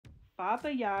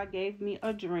Father Yah gave me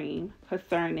a dream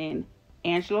concerning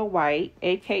Angela White,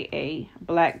 aka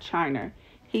Blac Chyna.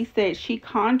 He said she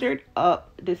conjured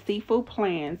up deceitful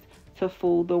plans to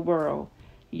fool the world.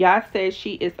 Yah said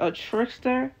she is a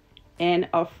trickster and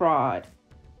a fraud.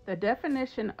 The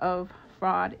definition of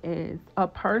fraud is a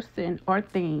person or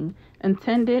thing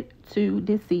intended to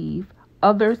deceive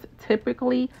others,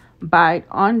 typically by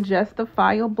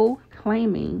unjustifiable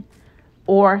claiming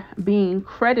or being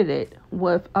credited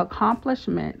with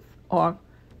accomplishments or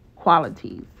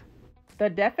qualities. The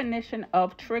definition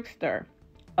of trickster: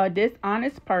 a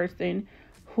dishonest person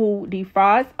who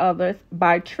defrauds others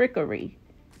by trickery.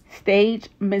 Stage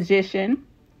magician,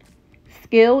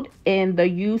 skilled in the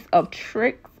use of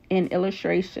tricks in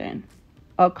illustration.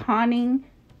 A cunning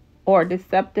or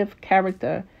deceptive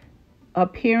character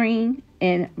appearing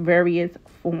in various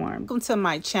forms. Welcome to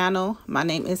my channel. My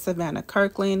name is Savannah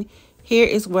Kirkland. Here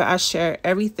is where I share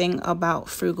everything about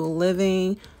frugal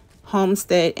living,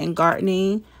 homestead, and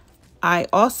gardening. I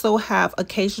also have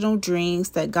occasional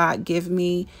dreams that God give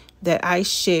me that I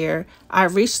share. I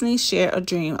recently shared a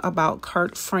dream about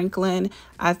Kirk Franklin.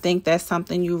 I think that's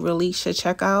something you really should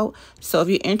check out. So if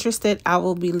you're interested, I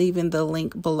will be leaving the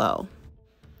link below.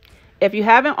 If you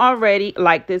haven't already,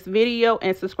 like this video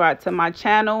and subscribe to my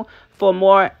channel for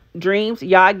more dreams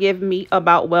y'all give me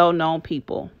about well-known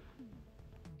people.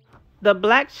 The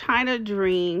Blac Chyna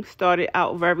dream started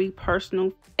out very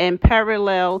personal and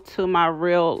parallel to my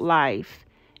real life.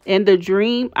 In the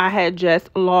dream, I had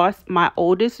just lost my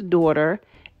oldest daughter,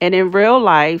 and in real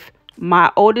life,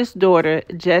 my oldest daughter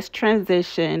just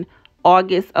transitioned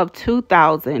August of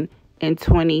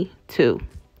 2022.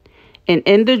 And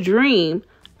in the dream,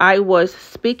 I was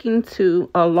speaking to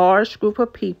a large group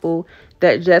of people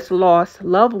that just lost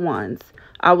loved ones.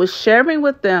 I was sharing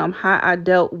with them how I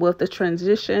dealt with the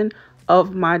transition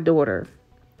of my daughter.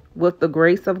 With the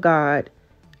grace of God,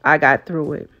 I got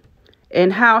through it,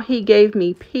 and how he gave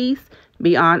me peace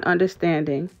beyond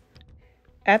understanding.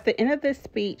 At the end of this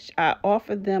speech, I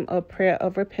offered them a prayer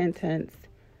of repentance,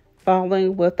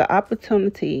 following with the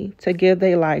opportunity to give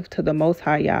their life to the Most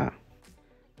High Yah.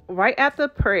 Right after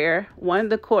prayer, one of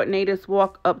the coordinators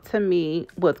walked up to me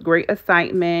with great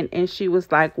excitement, and she was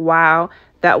like, "Wow,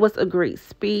 that was a great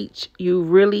speech. You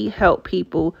really helped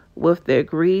people with their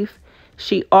grief."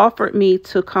 She offered me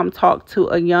to come talk to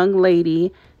a young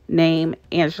lady named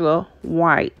Angela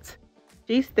White.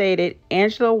 She stated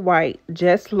Angela White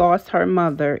just lost her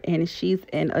mother and she's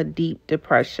in a deep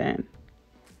depression.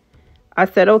 I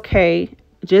said, okay,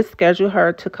 just schedule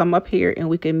her to come up here and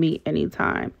we can meet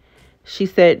anytime. She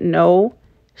said, no,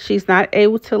 she's not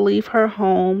able to leave her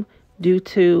home due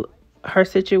to her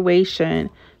situation.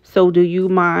 So do you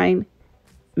mind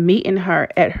meeting her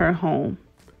at her home?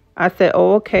 I said,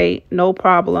 oh, okay, no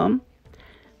problem.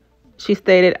 She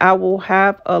stated, I will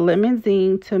have a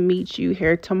limousine to meet you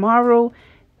here tomorrow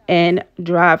and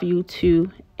drive you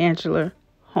to Angela's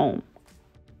home.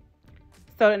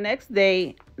 So the next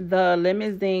day, the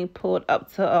limousine pulled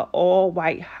up to an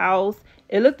all-white house.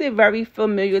 It looked very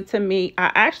familiar to me.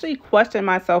 I actually questioned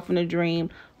myself in the dream,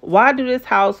 why do this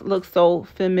house look so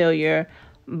familiar?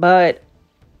 But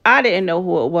I didn't know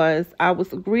who it was. I was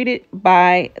greeted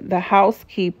by the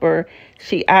housekeeper.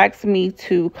 She asked me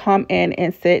to come in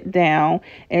and sit down,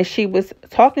 and she was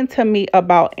talking to me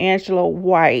about Angela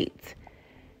White,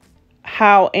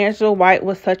 how Angela White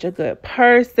was such a good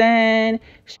person.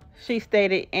 She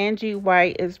stated Angie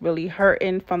White is really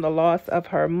hurting from the loss of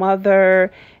her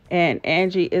mother, and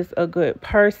Angie is a good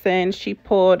person. She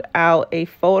pulled out a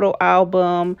photo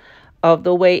album of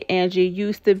the way Angie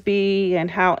used to be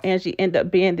and how Angie ended up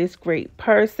being this great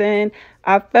person.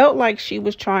 I felt like she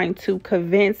was trying to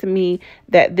convince me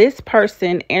that this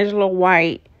person, Angela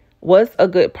White, was a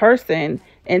good person.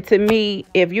 And to me,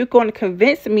 if you're going to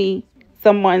convince me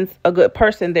someone's a good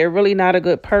person, they're really not a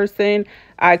good person.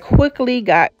 I quickly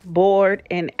got bored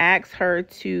and asked her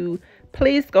to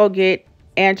please go get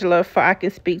Angela so I can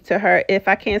speak to her. If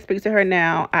I can't speak to her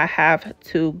now, I have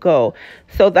to go.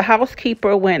 So the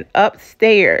housekeeper went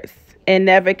upstairs and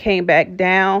never came back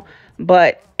down.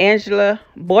 But Angela's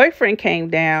boyfriend came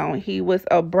down. He was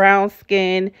a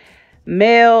brown-skinned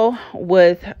male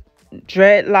with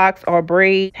dreadlocks or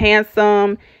braids,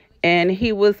 handsome, and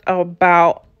he was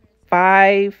about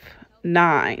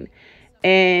 5'9".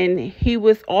 And he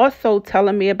was also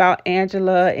telling me about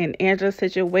Angela and Angela's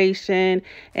situation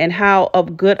and how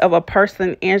good of a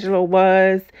person Angela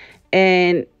was.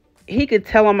 And he could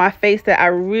tell on my face that I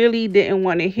really didn't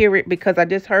want to hear it because I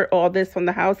just heard all this from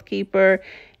the housekeeper.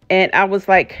 And I was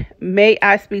like, may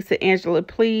I speak to Angela,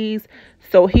 please?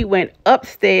 So he went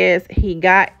upstairs. He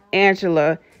got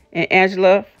Angela, and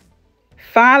Angela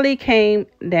finally came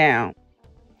down.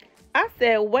 I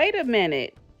said, wait a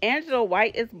minute. Angela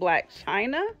White is Blac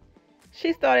Chyna?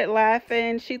 She started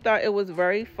laughing. She thought it was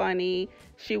very funny.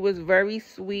 She was very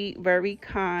sweet, very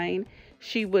kind.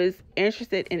 She was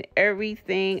interested in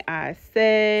everything I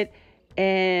said.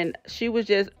 And she was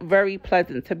just very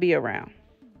pleasant to be around.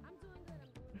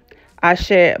 I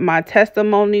shared my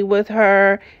testimony with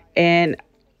her, and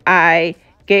I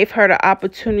gave her the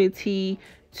opportunity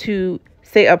to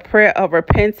say a prayer of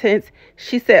repentance.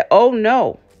 She said, oh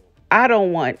no, I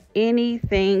don't want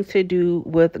anything to do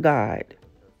with God.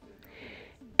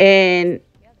 And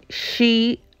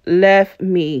she left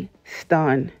me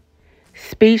stunned,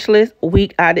 speechless,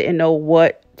 weak. I didn't know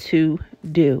what to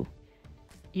do.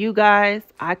 You guys,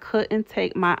 I couldn't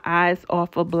take my eyes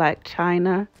off of Blac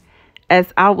Chyna.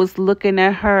 As I was looking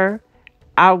at her,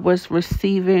 I was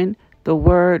receiving the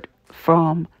word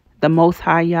from the Most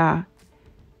High Yah.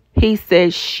 He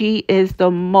said she is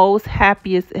the most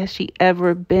happiest as she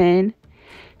ever been.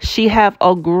 She have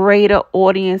a greater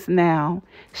audience now.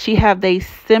 She have their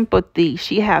sympathy.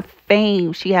 She have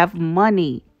fame. She have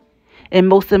money. And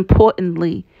most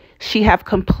importantly, she have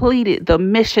completed the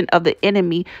mission of the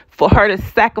enemy for her to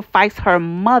sacrifice her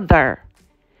mother.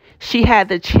 She had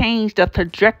to change the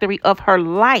trajectory of her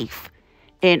life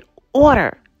in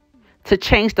order to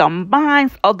change the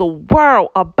minds of the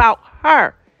world about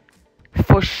her,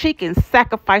 for she can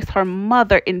sacrifice her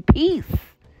mother in peace.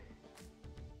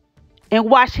 And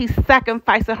while she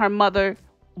sacrificed her mother,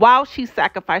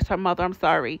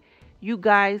 you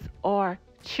guys are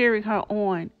cheering her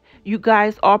on. You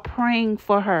guys are praying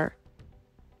for her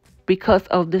because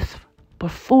of this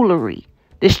buffoonery,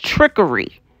 this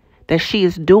trickery that she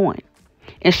is doing.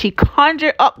 And she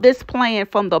conjured up this plan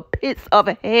from the pits of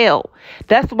hell.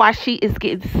 That's why she is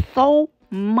getting so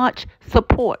much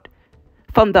support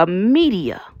from the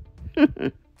media.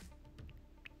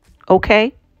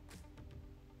 Okay?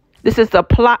 This is the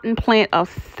plot and plan of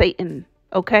Satan.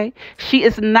 Okay? She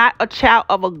is not a child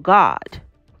of a God.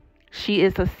 She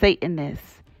is a Satanist.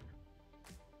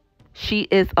 She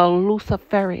is a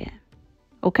Luciferian.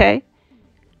 Okay?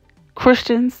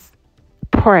 Christians,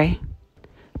 pray.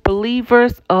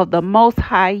 Believers of the Most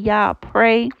High Yah,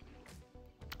 pray.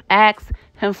 Ask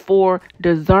him for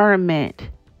discernment.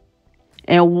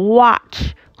 And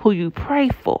watch who you pray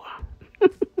for.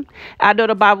 I know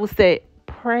the Bible said,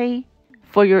 pray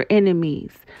for your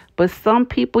enemies. But some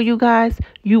people, you guys,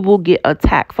 you will get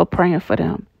attacked for praying for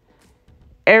them.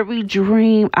 Every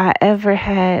dream I ever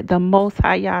had, the Most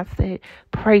High Yah said,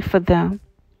 pray for them.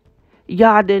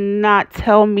 Y'all did not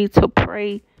tell me to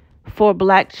pray for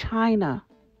Blac Chyna.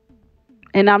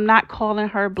 And I'm not calling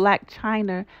her Blac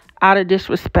Chyna out of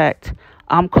disrespect.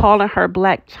 I'm calling her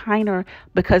Blac Chyna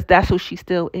because that's who she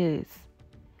still is.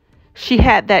 She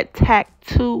had that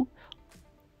tattoo.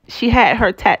 She had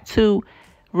her tattoo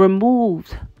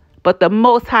removed. But the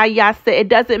Most High Yah said it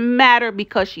doesn't matter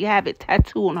because she have it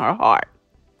tattooed on her heart.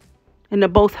 And the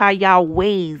Most High Yah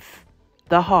weighs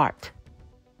the heart.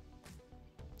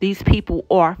 These people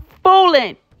are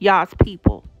fooling Yah's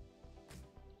people.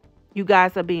 You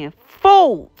guys are being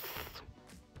fools.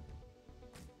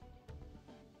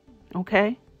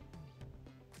 Okay?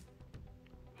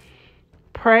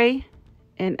 Pray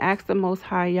and ask the Most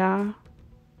High Yah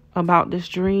about this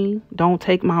dream. Don't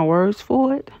take my words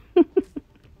for it.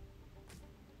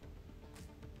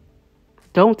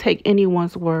 Don't take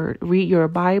anyone's word. Read your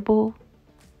Bible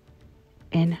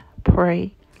and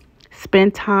pray.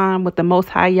 Spend time with the Most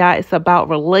High Yah. It's about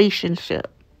relationship.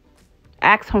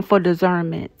 Ask him for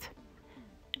discernment.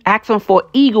 Ask him for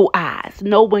eagle eyes.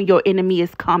 Know when your enemy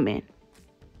is coming.